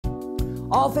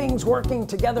All things working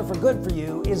together for good for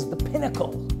you is the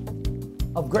pinnacle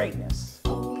of greatness.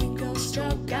 Holy Ghost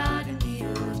struck God in the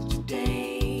earth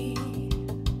today.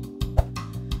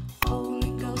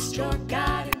 Holy Ghost struck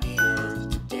God in the earth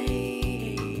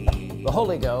today. The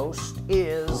Holy Ghost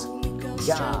is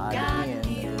God in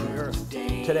the earth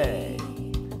today.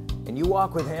 And you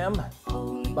walk with him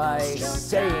by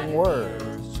saying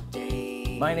words.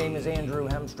 My name is Andrew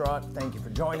Hemstrought. Thank you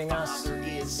for joining us.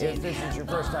 If this is your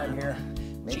first time here,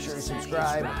 make sure you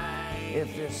subscribe.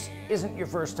 If this isn't your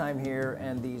first time here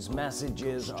and these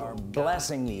messages are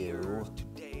blessing you,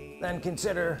 then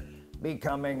consider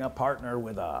becoming a partner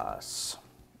with us.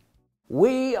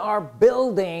 We are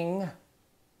building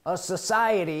a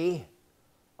society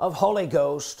of Holy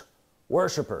Ghost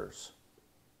worshipers.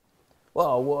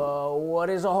 Well,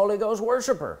 what is a Holy Ghost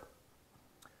worshiper?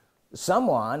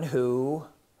 Someone who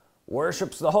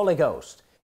worships the Holy Ghost,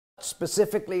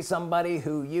 specifically somebody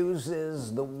who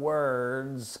uses the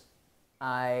words,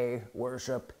 I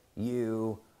worship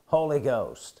you, Holy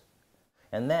Ghost,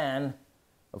 and then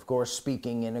of course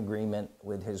speaking in agreement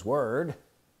with his word,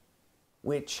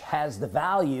 which has the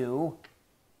value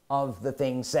of the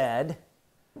thing said.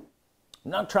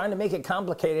 I'm not trying to make it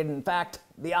complicated. In fact,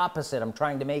 the opposite. I'm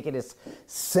trying to make it as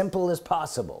simple as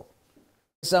possible.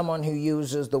 Someone who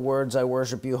uses the words, I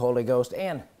worship you, Holy Ghost,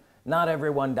 and not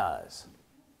everyone does.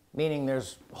 Meaning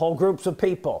there's whole groups of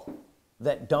people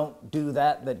that don't do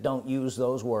that, that don't use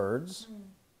those words.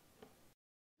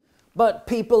 But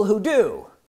people who do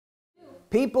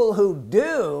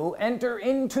enter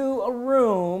into a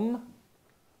room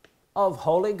of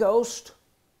Holy Ghost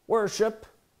worship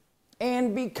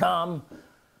and become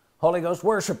Holy Ghost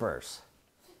worshipers.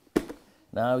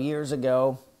 Now, years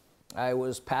ago, I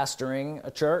was pastoring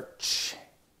a church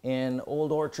in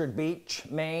Old Orchard Beach,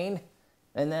 Maine,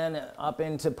 and then up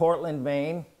into Portland,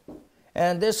 Maine.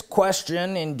 And this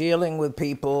question in dealing with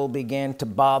people began to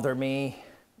bother me.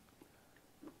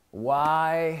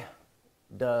 Why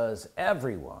does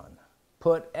everyone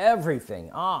put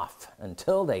everything off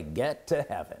until they get to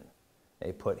heaven?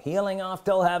 They put healing off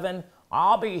till heaven.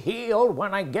 I'll be healed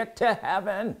when I get to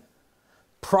heaven.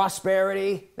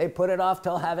 Prosperity, they put it off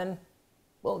till heaven.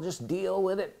 We'll just deal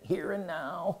with it here and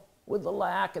now, with the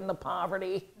lack and the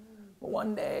poverty.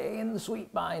 One day in the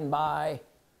sweet by and by,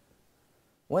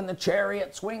 when the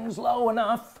chariot swings low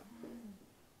enough.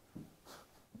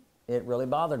 It really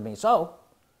bothered me. So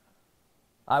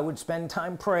I would spend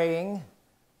time praying,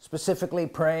 specifically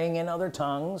praying in other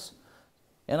tongues,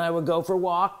 and I would go for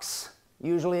walks,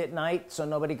 usually at night so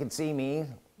nobody could see me,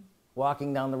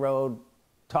 walking down the road,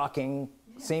 talking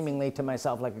seemingly to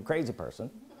myself like a crazy person.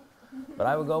 But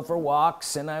I would go for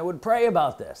walks and I would pray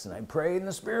about this, and I'd pray in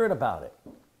the Spirit about it.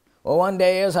 Well, one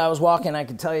day as I was walking, I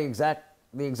could tell you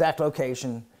the exact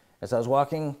location. As I was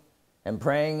walking and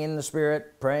praying in the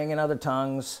Spirit, praying in other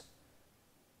tongues,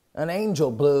 an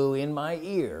angel blew in my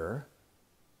ear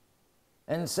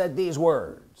and said these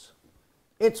words,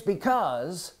 it's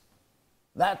because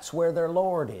that's where their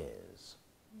Lord is.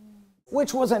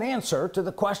 Which was an answer to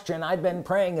the question I'd been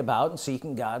praying about and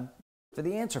seeking God for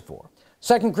the answer for.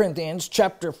 2 Corinthians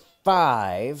chapter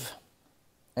 5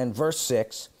 and verse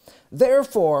 6,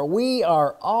 therefore we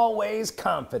are always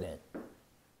confident.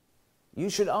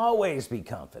 You should always be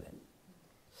confident.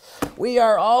 We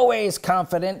are always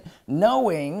confident,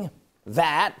 knowing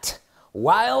that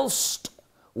whilst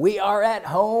we are at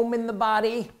home in the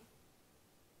body,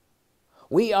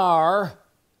 we are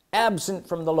absent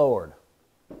from the Lord.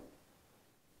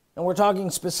 And we're talking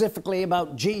specifically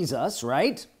about Jesus,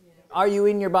 right? Are you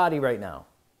in your body right now?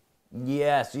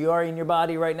 Yes, you are in your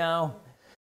body right now.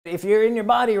 If you're in your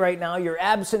body right now, you're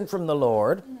absent from the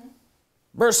Lord.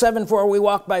 Verse 7, for we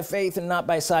walk by faith and not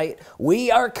by sight. We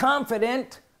are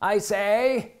confident, I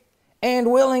say,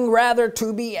 and willing rather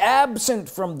to be absent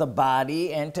from the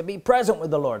body and to be present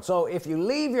with the Lord. So if you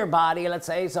leave your body, let's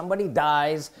say somebody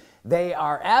dies, they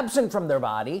are absent from their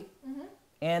body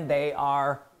and they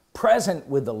are present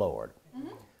with the Lord.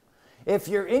 If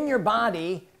you're in your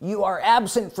body, you are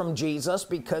absent from Jesus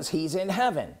because he's in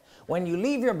heaven. When you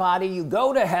leave your body, you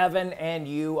go to heaven and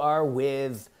you are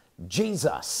with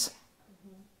Jesus.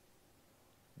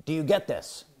 Do you get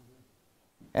this?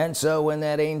 And so when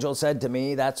that angel said to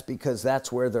me, that's because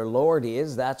that's where their Lord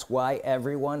is, that's why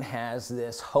everyone has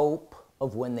this hope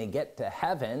of when they get to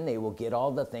heaven, they will get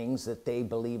all the things that they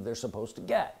believe they're supposed to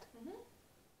get,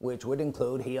 which would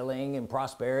include healing and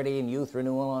prosperity and youth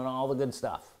renewal and all the good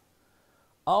stuff.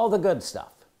 All the good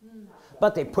stuff.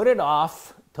 But they put it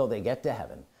off till they get to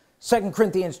heaven. 2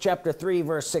 Corinthians chapter 3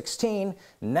 verse 16,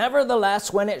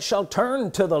 nevertheless when it shall turn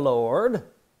to the Lord,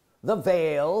 the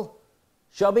veil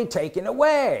shall be taken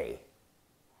away.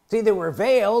 See, they were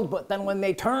veiled, but then when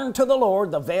they turned to the Lord,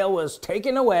 the veil was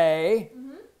taken away.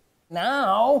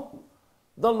 Now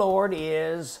the Lord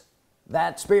is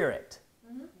that Spirit.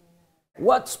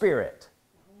 What Spirit?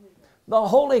 The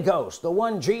Holy Ghost, the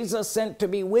one Jesus sent to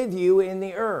be with you in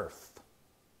the earth.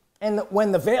 And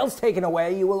when the veil's taken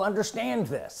away, you will understand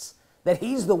this, that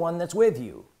he's the one that's with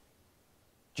you.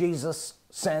 Jesus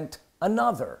sent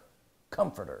another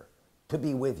comforter to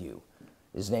be with you.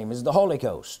 His name is the Holy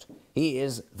Ghost. He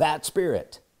is that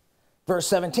Spirit. Verse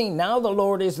 17, now the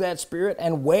Lord is that Spirit,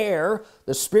 and where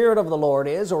the Spirit of the Lord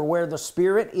is, or where the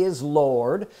Spirit is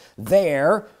Lord,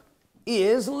 there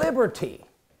is liberty.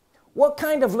 What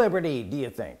kind of liberty do you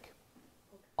think?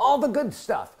 All the good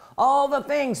stuff, all the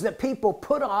things that people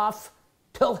put off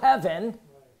till heaven,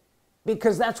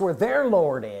 because that's where their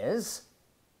Lord is.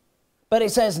 But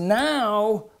it says,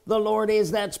 now the Lord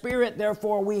is that Spirit,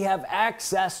 therefore we have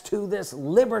access to this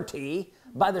liberty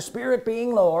by the Spirit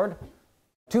being Lord,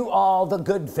 to all the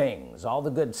good things, all the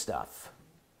good stuff,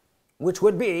 which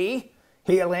would be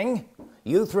healing,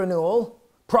 youth renewal,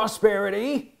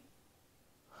 prosperity,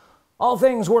 all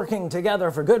things working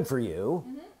together for good for you,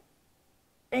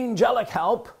 angelic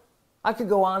help. I could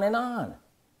go on and on.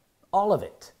 All of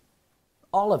it.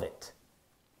 All of it.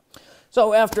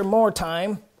 So after more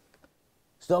time,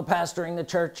 still pastoring the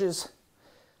churches,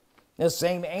 this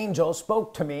same angel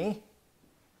spoke to me.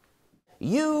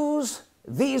 Use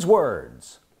these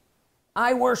words.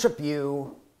 I worship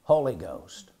you, Holy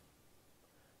Ghost.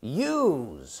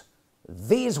 Use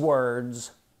these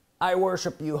words. I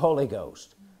worship you, Holy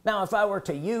Ghost. Now, if I were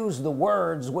to use the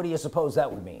words, what do you suppose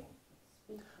that would mean?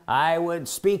 I would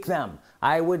speak them.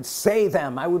 I would say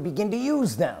them. I would begin to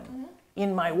use them.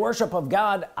 In my worship of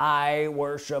God, I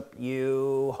worship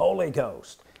you, Holy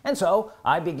Ghost. And so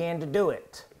I began to do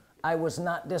it. I was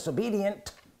not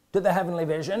disobedient to the heavenly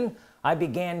vision. I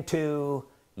began to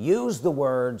use the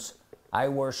words, I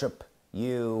worship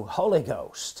you, Holy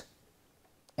Ghost.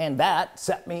 And that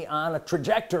set me on a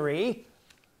trajectory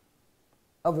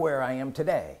of where I am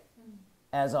today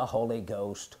as a Holy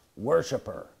Ghost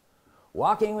worshiper,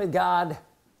 walking with God,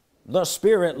 the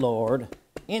Spirit Lord,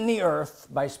 in the earth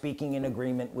by speaking in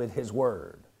agreement with his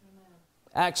word. Amen.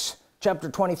 Acts chapter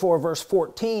 24 verse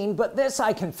 14, but this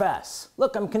I confess.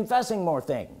 Look, I'm confessing more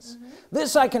things.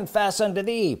 This I confess unto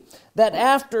thee, that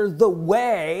after the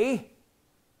way,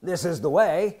 this is the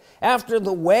way, after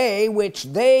the way which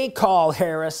they call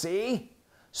heresy,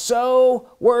 so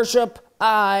worship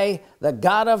I the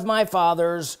God of my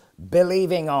fathers,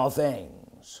 believing all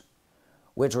things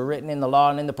which were written in the law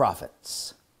and in the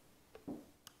prophets.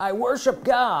 I worship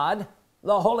God,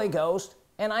 the Holy Ghost,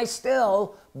 and I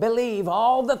still believe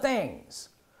all the things.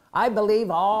 I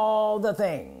believe all the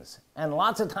things, and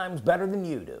lots of times better than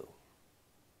you do.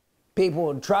 People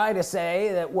would try to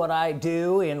say that what I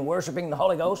do in worshiping the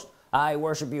Holy Ghost, I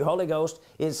worship you, Holy Ghost,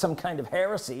 is some kind of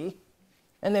heresy.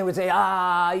 And they would say,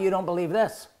 you don't believe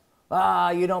this.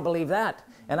 You don't believe that.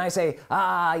 And I say,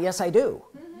 yes, I do.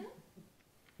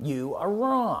 You are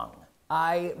wrong.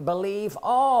 I believe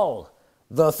all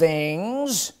the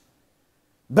things,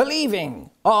 believing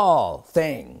all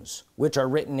things which are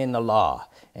written in the law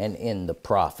and in the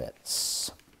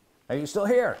prophets. Are you still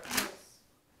here?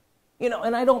 You know,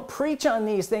 and I don't preach on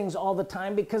these things all the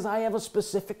time because I have a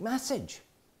specific message.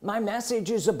 My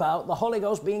message is about the Holy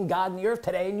Ghost being God in the earth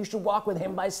today, and you should walk with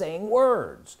him by saying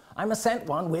words. I'm a sent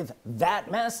one with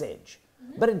that message.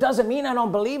 But it doesn't mean I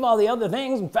don't believe all the other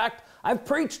things. In fact, I've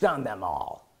preached on them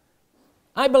all.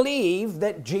 I believe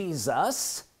that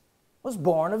Jesus was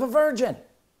born of a virgin.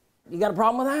 You got a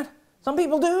problem with that? Some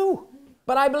people do,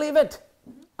 but I believe it.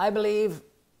 I believe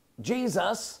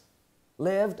Jesus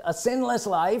lived a sinless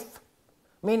life,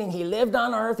 meaning he lived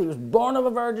on earth. He was born of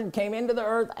a virgin, came into the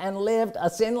earth and lived a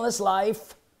sinless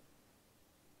life,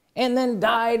 and then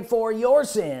died for your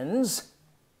sins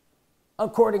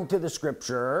according to the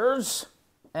scriptures,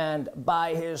 and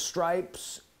by his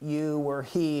stripes you were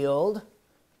healed.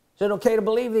 Is it okay to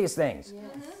believe these things? Yes.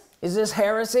 Is this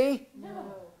heresy? No.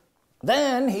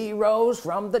 Then he rose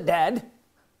from the dead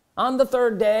on the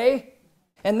third day,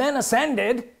 and then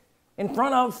ascended in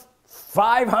front of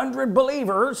 500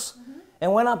 believers,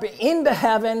 and went up into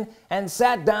heaven and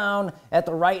sat down at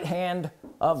the right hand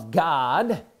of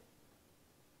God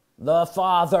the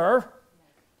Father,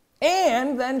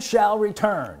 and then shall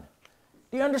return.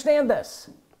 Do you understand this?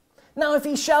 Now, if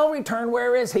he shall return,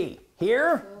 where is he?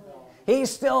 Here? He's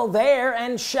still there,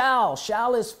 and shall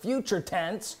is future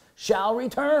tense, shall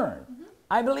return.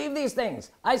 I believe these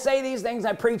things. I say these things.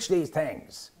 I preach these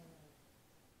things.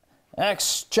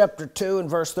 Acts chapter 2 and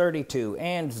verse 32.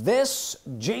 And this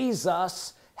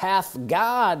Jesus hath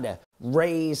God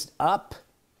raised up,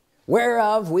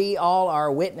 whereof we all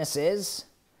are witnesses.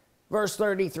 Verse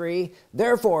 33,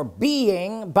 therefore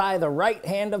being by the right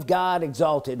hand of God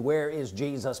exalted. Where is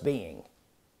Jesus being?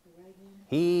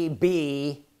 He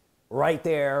be right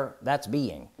there, that's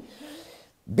being.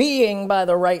 Being by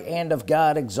the right hand of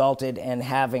God exalted, and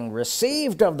having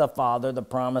received of the Father the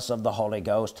promise of the Holy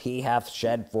Ghost, he hath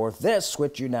shed forth this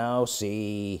which you now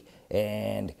see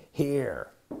and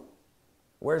hear.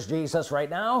 Where's Jesus right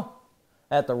now?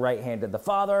 At the right hand of the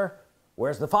Father.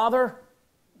 Where's the Father?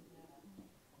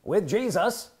 With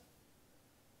Jesus.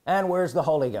 And where's the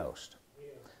Holy Ghost?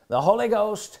 The Holy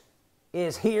Ghost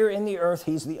is here in the earth.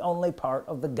 He's the only part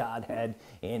of the Godhead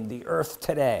in the earth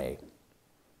today.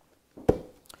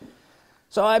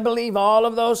 So I believe all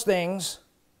of those things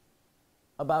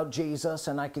about Jesus,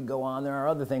 and I could go on. There are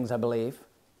other things I believe.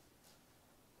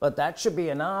 But that should be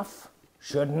enough,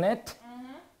 shouldn't it?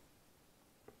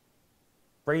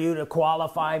 For you to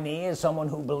qualify me as someone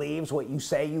who believes what you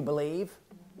say you believe.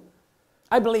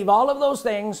 I believe all of those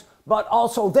things, but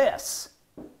also this,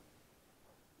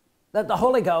 that the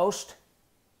Holy Ghost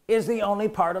is the only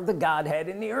part of the Godhead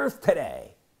in the earth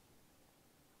today.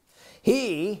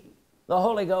 He, the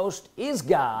Holy Ghost, is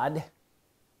God.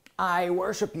 I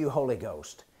worship you, Holy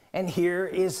Ghost. And here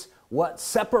is what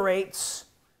separates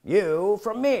you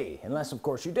from me, unless of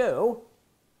course you do.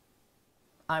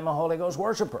 I'm a Holy Ghost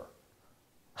worshiper.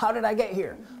 How did I get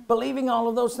here? Believing all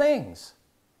of those things.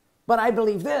 But I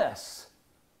believe this,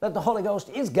 that the Holy Ghost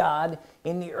is God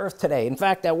in the earth today. In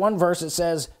fact, that one verse, it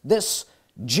says, this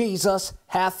Jesus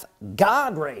hath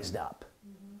God raised up.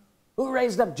 Who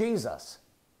raised up Jesus?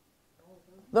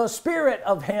 The Spirit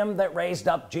of him that raised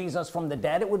up Jesus from the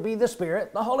dead. It would be the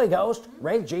Spirit, the Holy Ghost,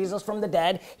 raised Jesus from the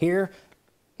dead. Here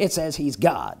it says he's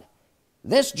God.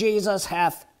 This Jesus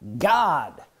hath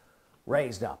God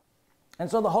raised up. And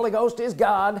so the Holy Ghost is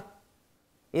God.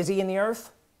 Is he in the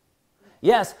earth?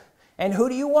 Yes. And who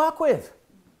do you walk with?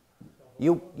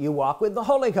 You walk with the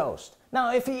Holy Ghost.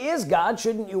 Now, if he is God,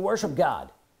 shouldn't you worship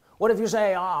God? What if you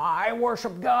say, I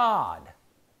worship God?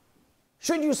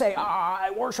 Should you say,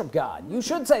 I worship God? You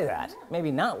should say that.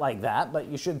 Maybe not like that, but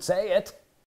you should say it.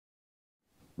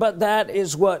 But that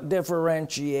is what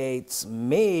differentiates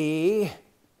me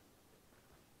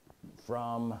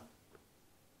from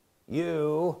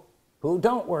you who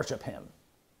don't worship him.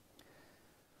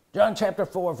 John chapter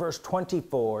 4 verse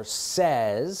 24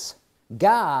 says,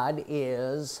 God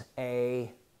is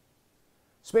a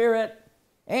spirit,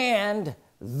 and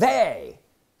they,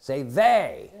 say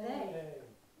they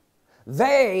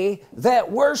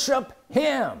that worship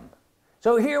him.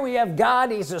 So here we have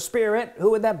God, he's a spirit.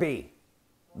 Who would that be?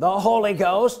 The Holy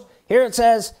Ghost. Here it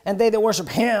says, and they that worship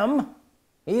him.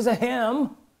 He's a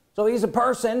him, so he's a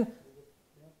person.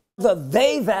 The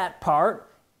they that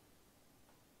part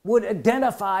would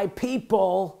identify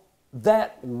people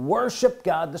that worship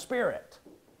God the Spirit.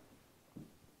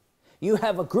 You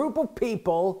have a group of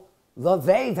people, the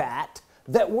they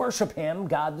that worship him,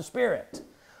 God the Spirit,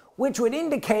 which would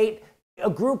indicate a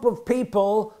group of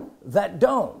people that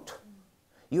don't.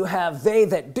 You have they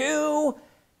that do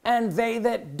and they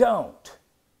that don't.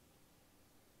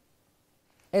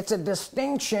 It's a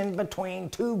distinction between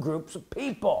two groups of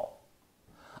people.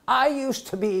 I used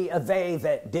to be a they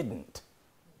that didn't,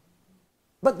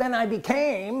 but then I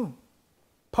became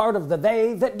part of the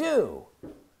they that do.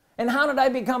 And how did I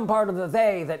become part of the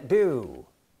they that do?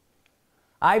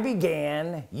 I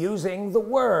began using the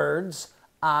words,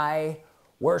 I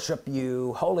worship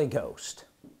you, Holy Ghost.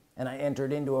 And I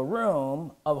entered into a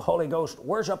room of Holy Ghost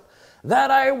worship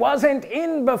that I wasn't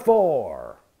in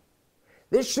before.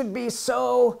 This should be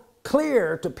so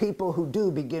clear to people who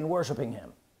do begin worshiping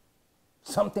him.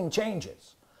 Something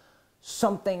changes.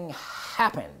 Something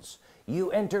happens.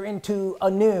 You enter into a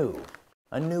new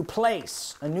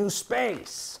place, a new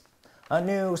space, a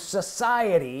new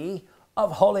society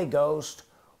of Holy Ghost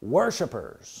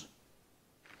worshipers.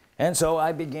 And so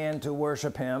I began to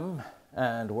worship him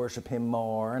and worship him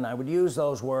more, and I would use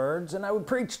those words, and I would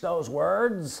preach those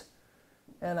words,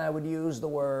 and I would use the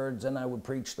words, and I would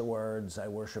preach the words, I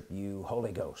worship you,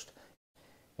 Holy Ghost.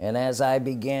 And as I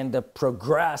began to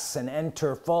progress and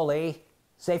enter fully,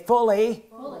 say fully,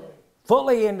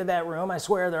 fully into that room, I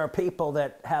swear there are people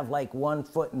that have like 1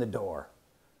 foot in the door.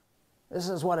 This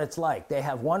is what it's like. They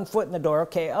have 1 foot in the door.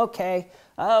 Okay,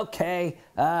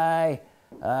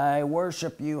 I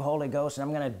worship you, Holy Ghost, and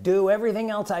I'm going to do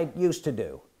everything else I used to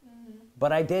do.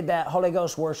 But I did that Holy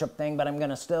Ghost worship thing, but I'm going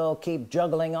to still keep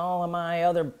juggling all of my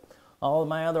other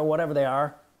whatever they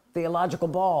are, theological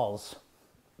balls.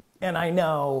 And I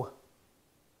know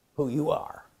who you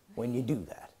are when you do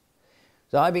that.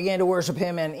 So I began to worship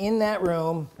him, and in that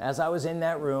room, as I was in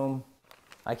that room,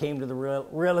 I came to the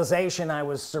realization I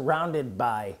was surrounded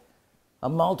by a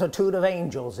multitude of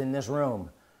angels in this room,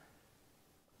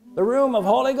 the room of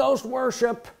Holy Ghost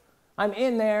worship. I'm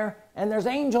in there and there's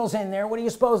angels in there. What do you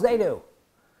suppose they do? You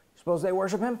suppose they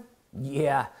worship him?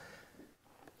 Yeah.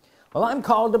 Well, I'm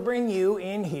called to bring you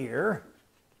in here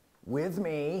with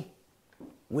me,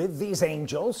 with these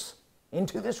angels,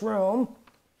 into this room.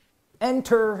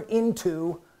 Enter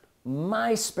into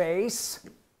my space,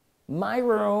 my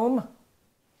room,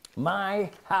 my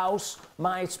house,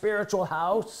 my spiritual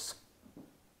house,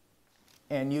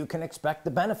 and you can expect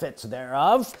the benefits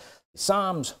thereof.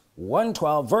 Psalms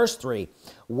 112 verse 3,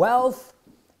 wealth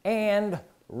and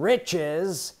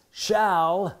riches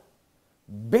shall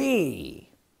be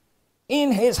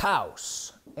in his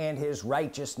house, and his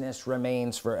righteousness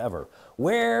remains forever.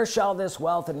 Where shall this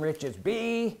wealth and riches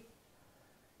be?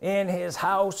 In his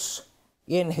house,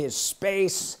 in his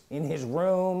space, in his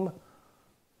room.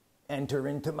 Enter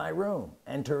into my room,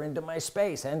 enter into my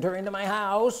space, enter into my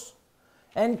house,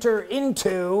 enter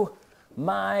into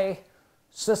my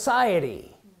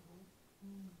society.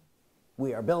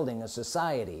 We are building a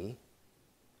society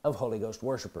of Holy Ghost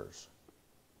worshipers.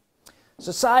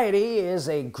 Society is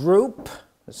a group,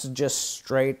 this is just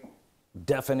straight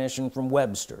definition from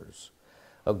Webster's,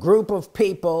 a group of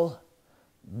people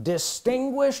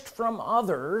distinguished from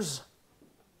others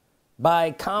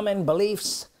by common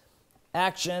beliefs,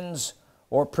 actions,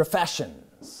 or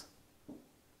professions.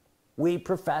 We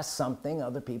profess something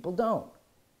other people don't.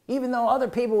 Even though other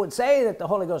people would say that the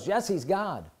Holy Ghost, yes, he's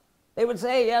God. They would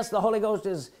say, yes, the Holy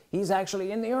Ghost he's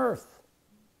actually in the earth.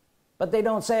 But they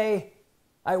don't say,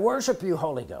 I worship you,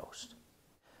 Holy Ghost.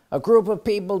 A group of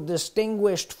people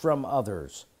distinguished from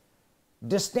others.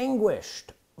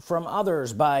 Distinguished from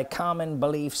others by common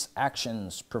beliefs,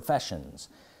 actions, professions,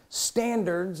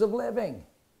 standards of living.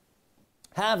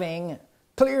 Having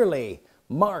clearly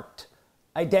marked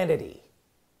identity.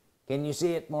 Can you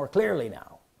see it more clearly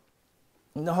now?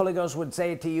 And the Holy Ghost would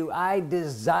say to you, I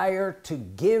desire to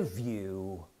give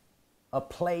you a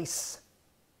place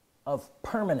of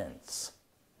permanence,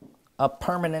 a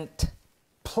permanent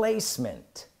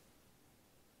placement.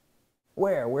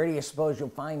 Where do you suppose you'll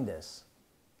find this?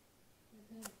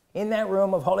 In that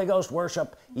room of Holy Ghost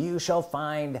worship, you shall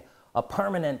find a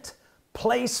permanent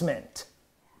placement,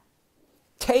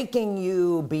 taking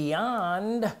you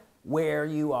beyond where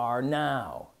you are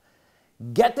now.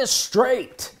 Get this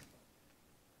straight.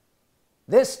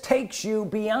 This takes you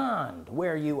beyond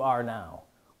where you are now.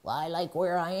 Well, I like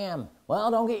where I am. Well,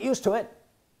 don't get used to it.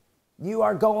 You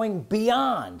are going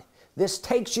beyond. This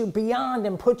takes you beyond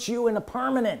and puts you in a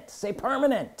permanent, say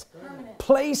permanent,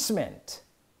 placement.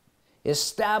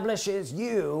 Establishes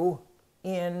you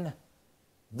in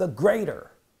the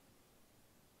greater.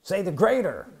 Say the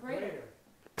greater. Greater.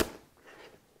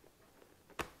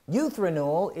 Youth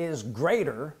renewal is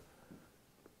greater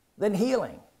than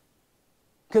healing,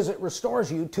 because it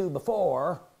restores you to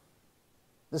before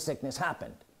the sickness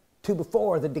happened, to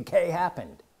before the decay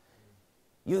happened.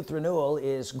 Youth renewal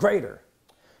is greater.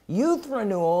 Youth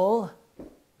renewal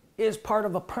is part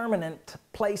of a permanent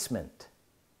placement.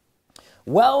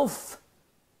 Wealth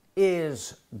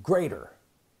is greater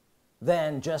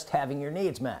than just having your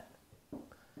needs met.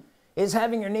 Is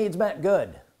having your needs met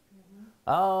good?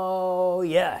 Oh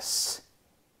yes.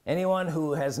 Anyone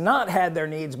who has not had their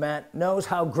needs met knows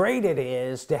how great it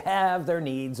is to have their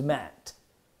needs met.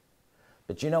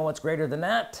 But you know what's greater than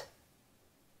that?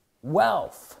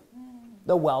 Wealth.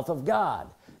 The wealth of God.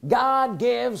 God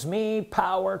gives me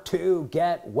power to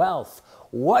get wealth.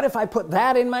 What if I put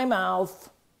that in my mouth?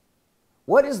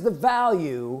 What is the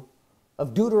value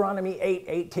of Deuteronomy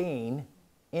 8:18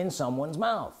 in someone's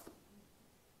mouth?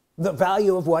 The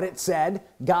value of what it said,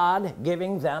 God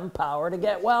giving them power to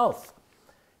get wealth.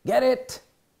 Get it?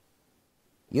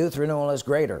 Youth renewal is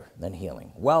greater than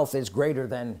healing. Wealth is greater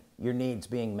than your needs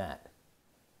being met.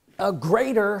 A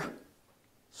greater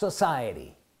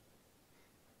society.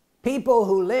 People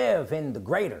who live in the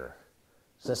greater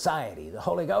society, the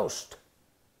Holy Ghost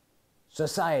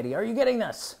society. Are you getting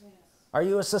this? Yes. Are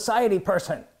you a society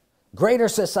person? Greater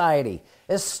society,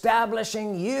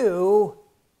 establishing you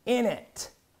in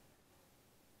it.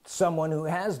 Someone who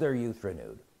has their youth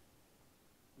renewed.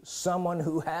 Someone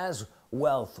who has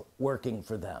wealth working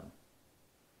for them.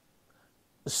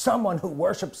 Someone who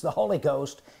worships the Holy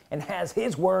Ghost and has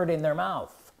his word in their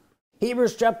mouth.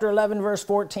 Hebrews chapter 11 verse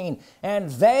 14, and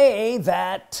they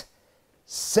that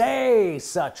say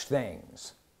such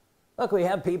things. Look, we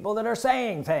have people that are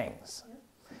saying things.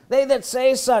 They that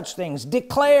say such things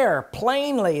declare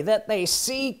plainly that they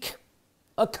seek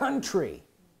a country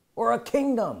or a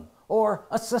kingdom or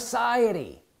a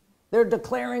society. They're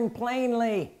declaring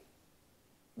plainly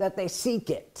that they seek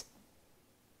it.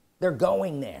 They're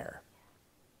going there.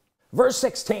 Verse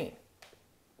 16.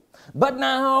 But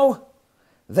now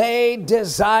they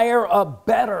desire a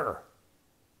better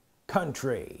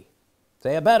country.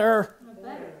 Say a better. A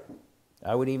better.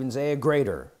 I would even say a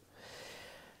greater.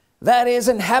 That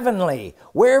isn't heavenly.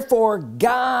 Wherefore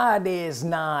God is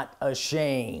not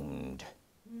ashamed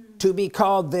to be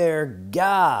called their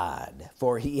God,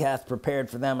 for he hath prepared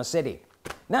for them a city.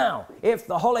 Now, if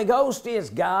the Holy Ghost is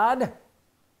God,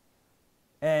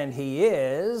 and he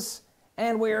is,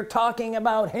 and we're talking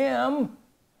about him,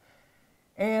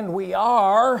 and we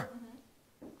are,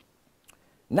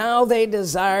 now they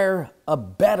desire a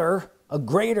better, a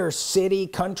greater city,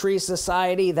 country,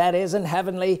 society that isn't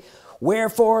heavenly.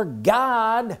 Wherefore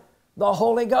God, the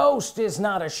Holy Ghost, is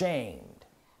not ashamed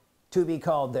to be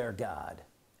called their God.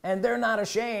 And they're not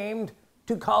ashamed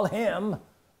to call him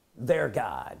their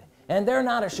God. And they're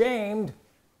not ashamed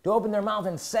to open their mouth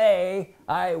and say,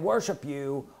 I worship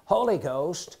you, Holy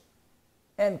Ghost,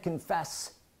 and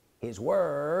confess his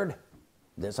word.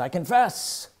 This I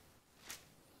confess.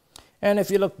 And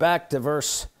if you look back to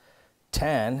verse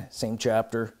 10, same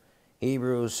chapter,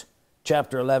 Hebrews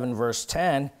chapter 11, verse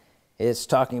 10, it's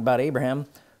talking about Abraham,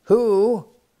 who,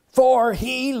 for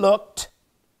he looked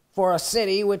for a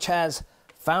city which has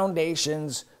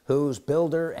foundations, whose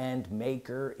builder and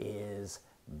maker is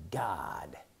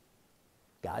God.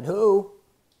 God who?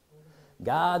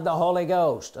 God the Holy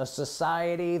Ghost. A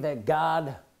society that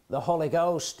God the Holy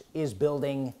Ghost is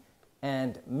building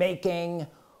and making.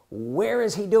 Where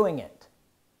is he doing it?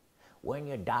 When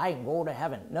you die and go to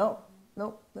heaven. No,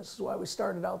 this is why we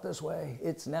started out this way.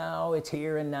 It's now, it's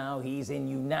here and now. He's in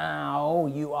you now.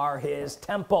 You are his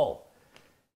temple.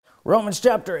 Romans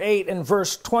chapter 8 and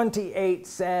verse 28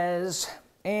 says,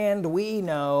 and we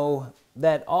know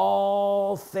that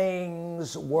all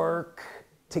things work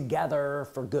together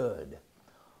for good.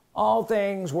 All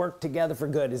things work together for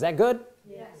good. Is that good?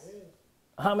 Yes.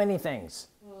 How many things?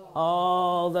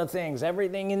 All the things,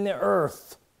 everything in the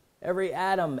earth, every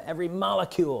atom, every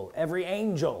molecule, every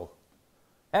angel,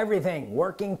 everything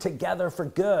working together for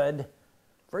good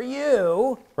for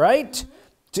you, right?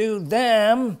 To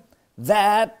them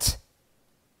that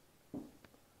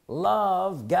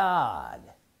love God.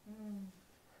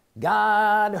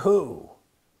 God who?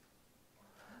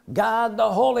 God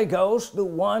the Holy Ghost, the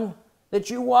one that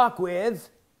you walk with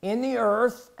in the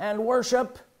earth and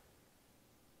worship.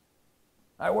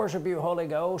 I worship you, Holy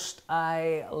Ghost.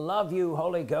 I love you,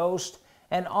 Holy Ghost.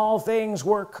 And all things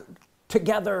work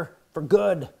together for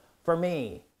good for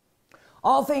me.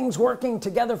 All things working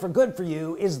together for good for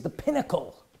you is the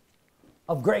pinnacle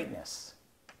of greatness.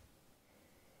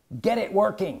 Get it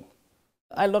working.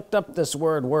 I looked up this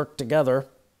word work together,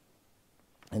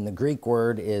 and the Greek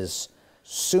word is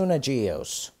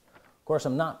synergios. Of course,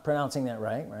 I'm not pronouncing that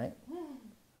right?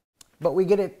 But we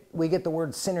get the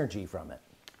word synergy from it.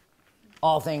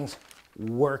 All things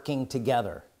working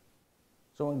together.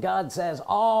 So when God says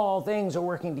all things are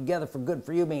working together for good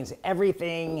for you, means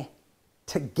everything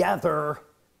together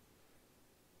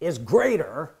is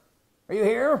greater. Are you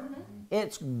here?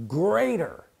 It's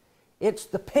greater. It's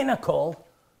the pinnacle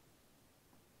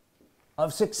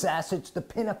of success. It's the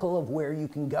pinnacle of where you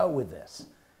can go with this.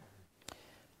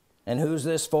 And who's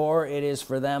this for? It is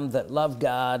for them that love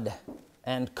God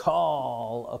and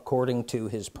call according to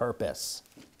his purpose.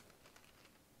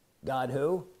 God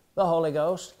who? The Holy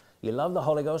Ghost. You love the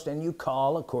Holy Ghost and you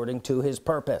call according to his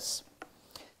purpose.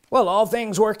 Well, all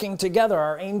things working together.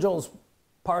 Are angels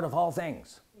part of all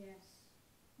things? Yes.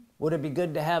 Would it be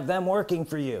good to have them working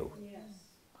for you? Yes.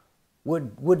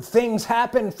 Would things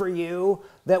happen for you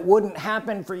that wouldn't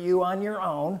happen for you on your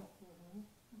own?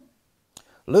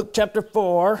 Luke chapter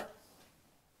 4,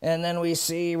 and then we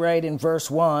see right in verse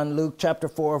 1, Luke chapter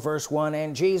 4, verse 1,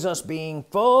 and Jesus being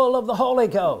full of the Holy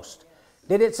Ghost.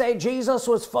 Did it say Jesus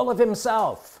was full of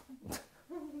himself?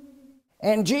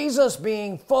 And Jesus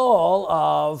being full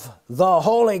of the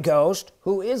Holy Ghost,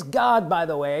 who is God, by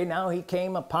the way, now he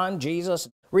came upon Jesus,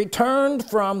 returned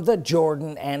from the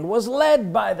Jordan and was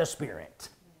led by the Spirit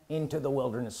into the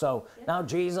wilderness. So now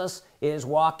Jesus is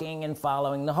walking and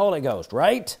following the Holy Ghost,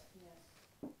 right?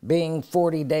 Being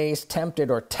 40 days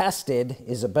tempted or tested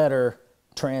is a better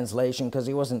translation, because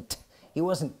he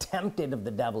wasn't tempted of the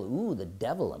devil. Ooh, the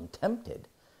devil, I'm tempted.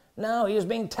 No, he was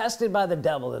being tested by the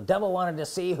devil. The devil wanted to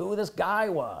see who this guy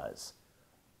was.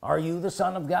 Are you the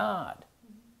Son of God?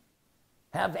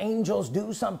 Have angels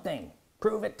do something.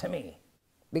 Prove it to me.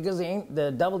 Because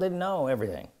the devil didn't know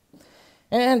everything.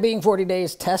 And being 40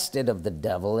 days tested of the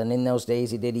devil, and in those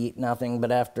days he did eat nothing,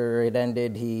 but after it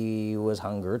ended he was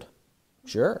hungered.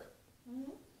 Sure,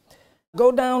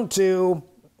 Go down to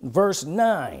verse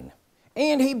 9.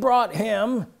 And he brought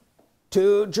him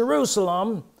to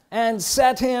Jerusalem and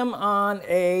set him on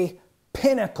a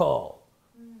pinnacle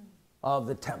of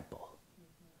the temple.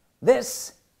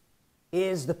 This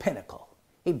is the pinnacle.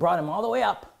 He brought him all the way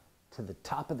up to the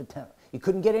top of the temple. You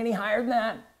couldn't get any higher than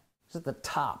that. It's at the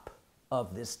top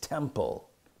of this temple.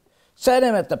 Set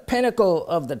him at the pinnacle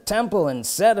of the temple and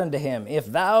said unto him, If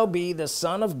thou be the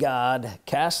Son of God,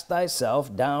 cast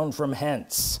thyself down from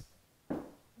hence.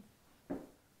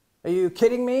 Are you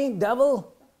kidding me,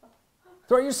 devil?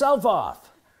 Throw yourself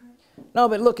off. No,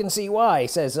 but look and see why. He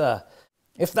says,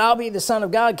 if thou be the Son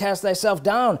of God, cast thyself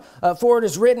down, for it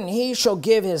is written, He shall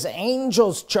give his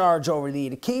angels charge over thee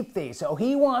to keep thee. So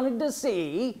he wanted to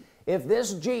see if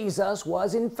this Jesus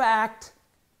was in fact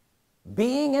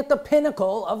being at the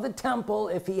pinnacle of the temple,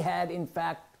 if he had in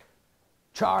fact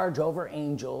charge over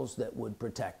angels that would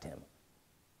protect him.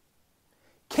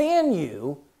 Can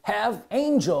you have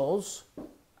angels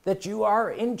that you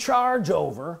are in charge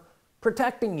over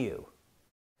protecting you?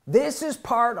 This is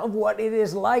part of what it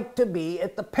is like to be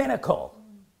at the pinnacle.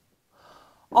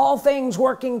 All things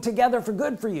working together for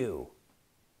good for you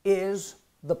is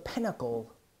the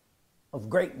pinnacle of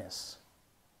greatness.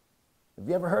 Have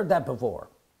you ever heard that before?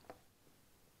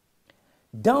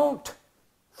 Don't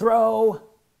throw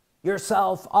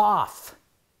yourself off.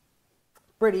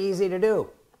 Pretty easy to do.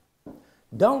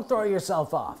 Don't throw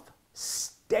yourself off.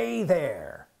 Stay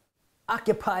there.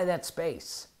 Occupy that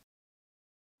space.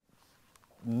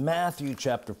 Matthew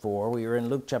chapter 4, we were in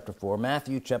Luke chapter 4.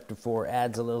 Matthew chapter 4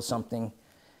 adds a little something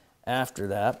after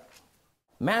that.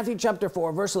 Matthew chapter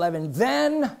 4 verse 11,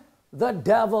 Then the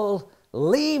devil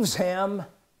leaves him,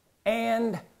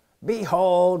 and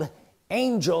behold,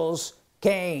 angels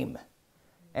came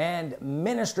and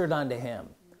ministered unto him.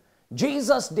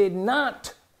 Jesus did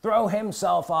not throw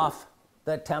himself off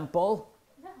the temple,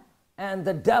 and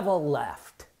the devil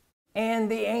left, and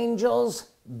the angels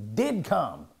did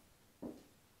come.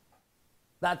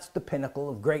 That's the pinnacle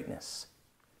of greatness.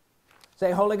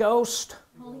 Say, Holy Ghost,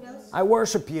 Holy Ghost, I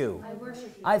worship you. I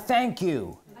worship you. I thank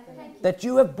you I thank you that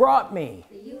you have brought me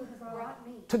that you have brought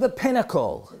me to the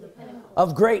pinnacle to the pinnacle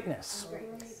of greatness, of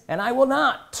greatness, and I will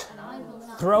not and I will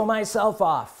not throw myself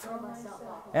off. throw myself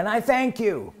off. And I thank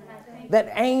you And I thank you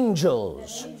that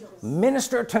angels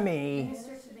minister to me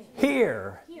minister to me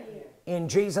here here in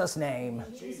Jesus' name.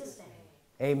 in Jesus' name.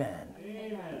 Amen.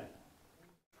 Amen.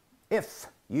 If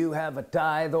you have a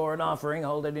tithe or an offering,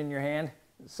 hold it in your hand.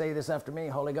 Say this after me.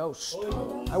 Holy Ghost,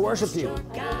 I worship you.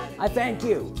 I thank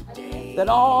you that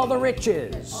all the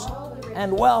riches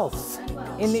and wealth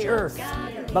in the earth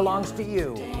belongs to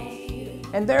you,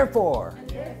 and therefore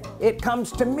it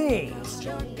comes to me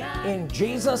in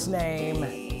Jesus' name.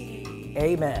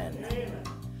 Amen.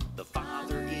 The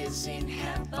Father is in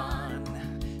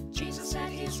heaven, Jesus at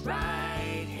his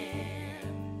right hand.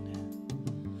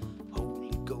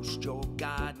 Holy Ghost, your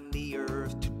God in the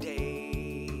earth today.